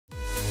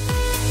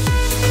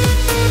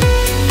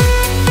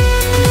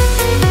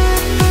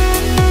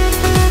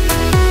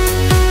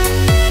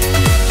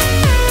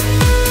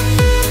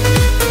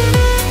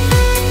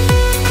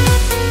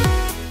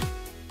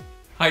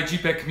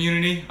GPeC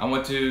community. I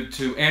want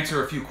to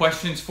answer a few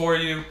questions for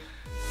you.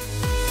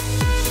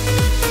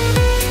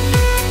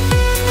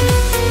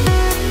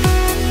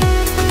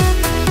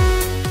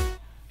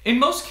 In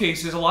most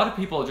cases, a lot of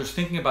people are just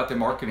thinking about their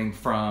marketing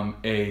from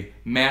a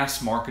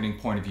mass marketing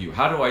point of view.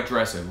 How do I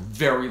address a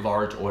very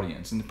large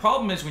audience? And the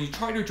problem is when you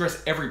try to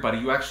address everybody,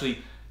 you actually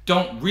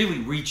don't really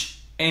reach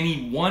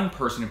any one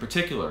person in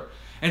particular.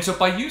 And so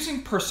by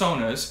using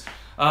personas,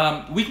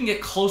 we can get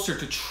closer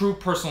to true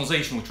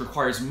personalization, which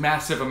requires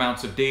massive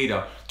amounts of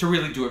data to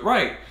really do it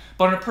right.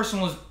 But on a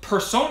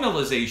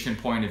personalization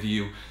point of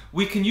view,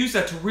 we can use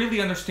that to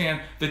really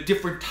understand the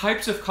different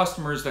types of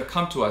customers that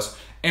come to us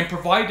and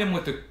provide them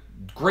with the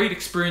great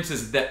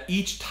experiences that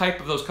each type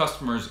of those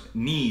customers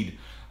need,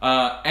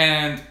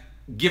 and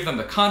give them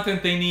the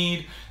content they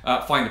need,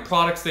 find the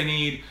products they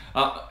need,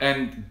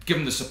 and give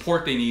them the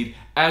support they need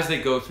as they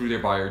go through their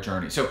buyer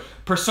journey. So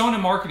persona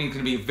marketing is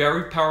going to be a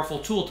very powerful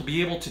tool to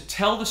be able to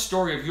tell the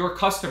story of your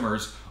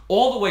customers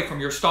all the way from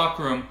your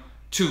stockroom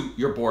to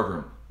your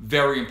boardroom.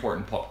 Very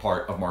important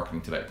part of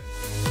marketing today.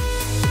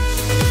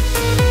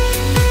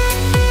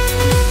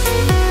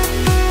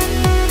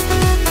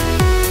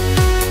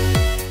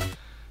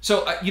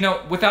 So,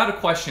 without a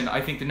question, I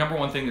think the number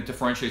one thing that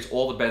differentiates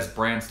all the best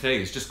brands today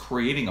is just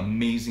creating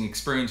amazing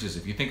experiences.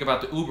 If you think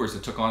about the Ubers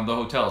that took on the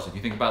hotels, if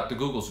you think about the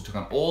Googles who took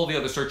on all the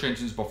other search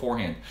engines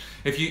beforehand,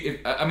 I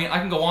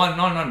can go on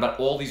and on about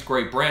all these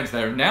great brands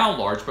that are now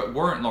large but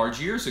weren't large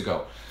years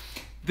ago.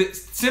 The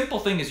simple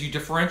thing is you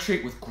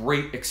differentiate with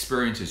great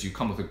experiences. You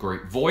come with a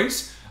great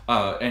voice,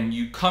 and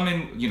you come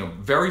in,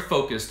 very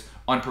focused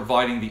on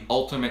providing the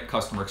ultimate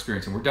customer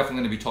experience. And we're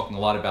definitely going to be talking a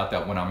lot about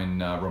that when I'm in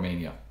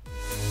Romania.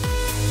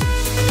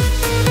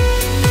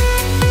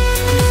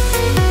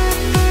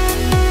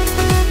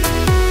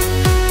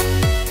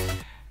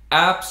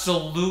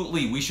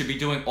 Absolutely, we should be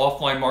doing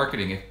offline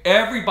marketing. If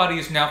everybody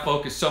is now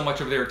focused so much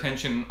of their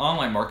attention on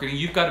online marketing,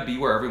 you've got to be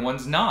where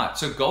everyone's not.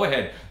 So go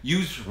ahead,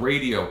 use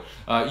radio,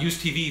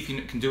 use TV if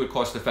you can do it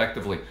cost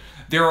effectively.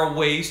 There are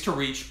ways to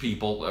reach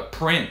people,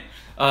 print,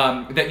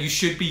 that you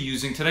should be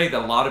using today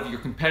that a lot of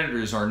your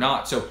competitors are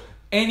not. So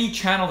any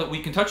channel that we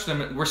can touch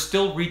them, we're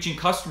still reaching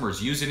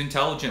customers. Use it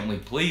intelligently,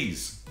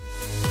 please.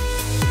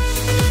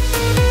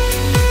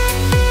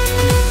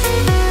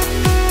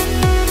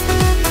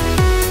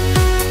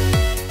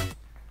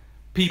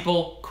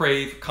 People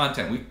crave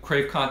content. We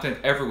crave content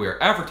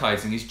everywhere.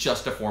 Advertising is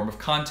just a form of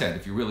content.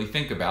 If you really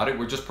think about it,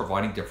 we're just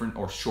providing different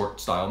or short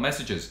style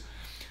messages.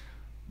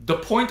 The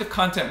point of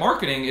content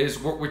marketing is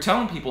what we're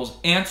telling people is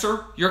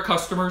answer your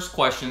customers'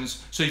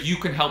 questions so you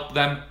can help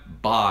them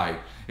buy.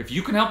 If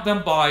you can help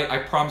them buy, I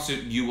promise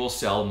you will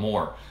sell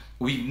more.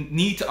 We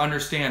need to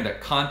understand that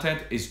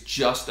content is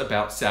just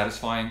about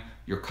satisfying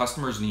your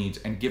customers' needs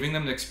and giving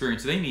them the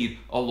experience they need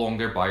along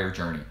their buyer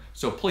journey.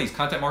 So please,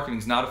 content marketing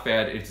is not a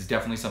fad. It's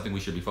definitely something we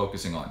should be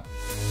focusing on.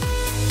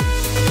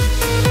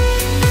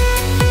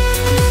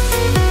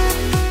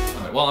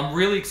 All right, well, I'm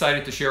really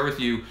excited to share with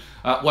you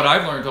what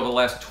I've learned over the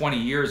last 20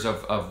 years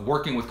of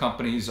working with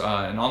companies in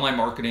online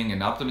marketing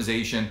and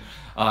optimization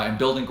and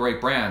building great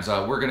brands.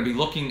 We're going to be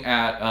looking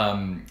at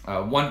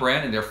one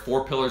brand and their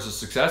 4 pillars of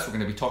success. We're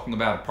going to be talking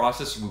about a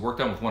process we worked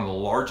on with one of the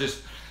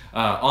largest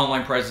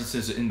online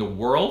presences in the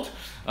world,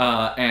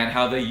 and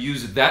how they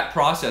use that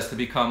process to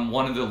become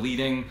one of the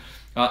leading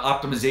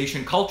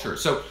optimization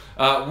cultures. So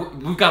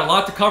we've got a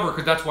lot to cover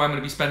because that's why I'm going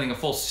to be spending a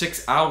full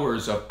 6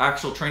 hours of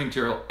actual training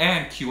material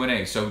and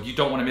Q&A, so you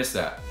don't want to miss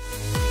that.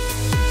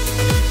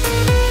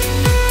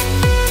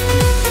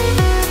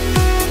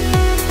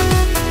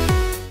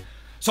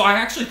 So I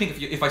actually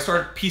think if I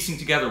started piecing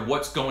together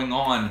what's going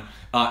on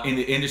in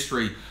the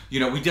industry,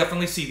 we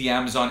definitely see the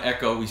Amazon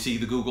Echo, we see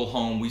the Google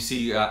Home, we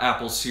see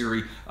Apple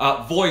Siri.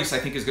 Voice, I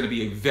think, is going to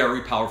be a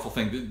very powerful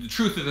thing. The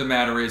truth of the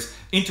matter is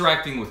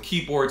interacting with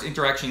keyboards,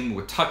 interacting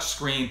with touch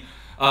screen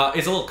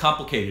is a little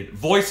complicated.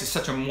 Voice is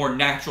such a more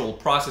natural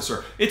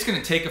processor. It's going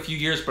to take a few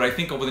years, but I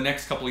think over the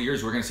next couple of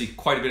years we're going to see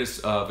quite a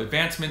bit of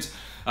advancements.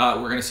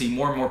 We're going to see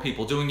more and more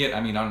people doing it.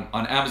 I mean,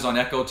 on Amazon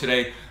Echo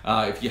today,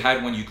 if you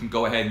had one, you can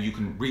go ahead and you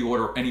can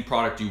reorder any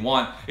product you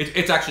want.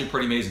 It's actually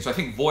pretty amazing. So I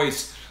think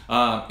voice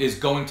is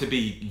going to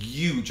be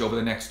huge over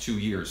the next 2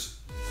 years.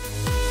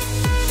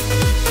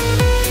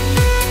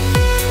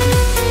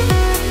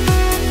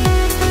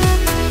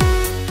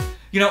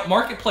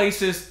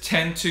 Marketplaces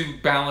tend to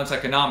balance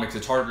economics.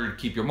 It's harder to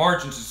keep your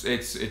margins.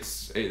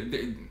 It's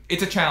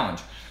a challenge.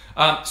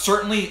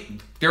 Certainly,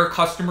 there are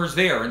customers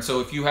there, and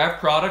so if you have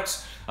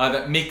products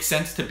that make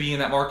sense to be in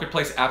that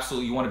marketplace,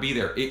 absolutely you want to be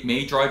there. It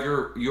may drive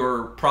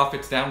your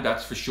profits down,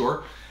 that's for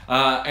sure.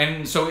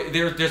 And so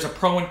there's a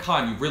pro and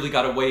con. You've really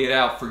got to weigh it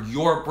out for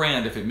your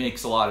brand if it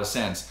makes a lot of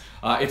sense.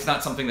 It's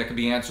not something that can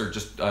be answered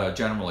just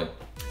generally.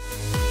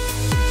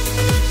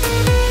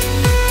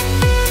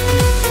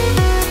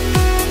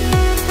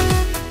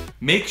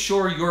 Make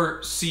sure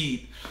your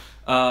seat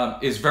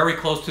is very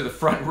close to the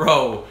front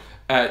row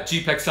at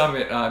GPeC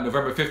Summit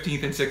November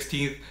 15th and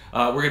 16th.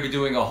 We're going to be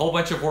doing a whole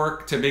bunch of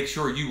work to make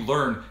sure you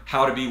learn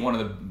how to be one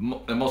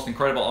of the most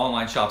incredible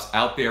online shops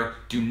out there.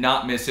 Do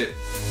not miss it.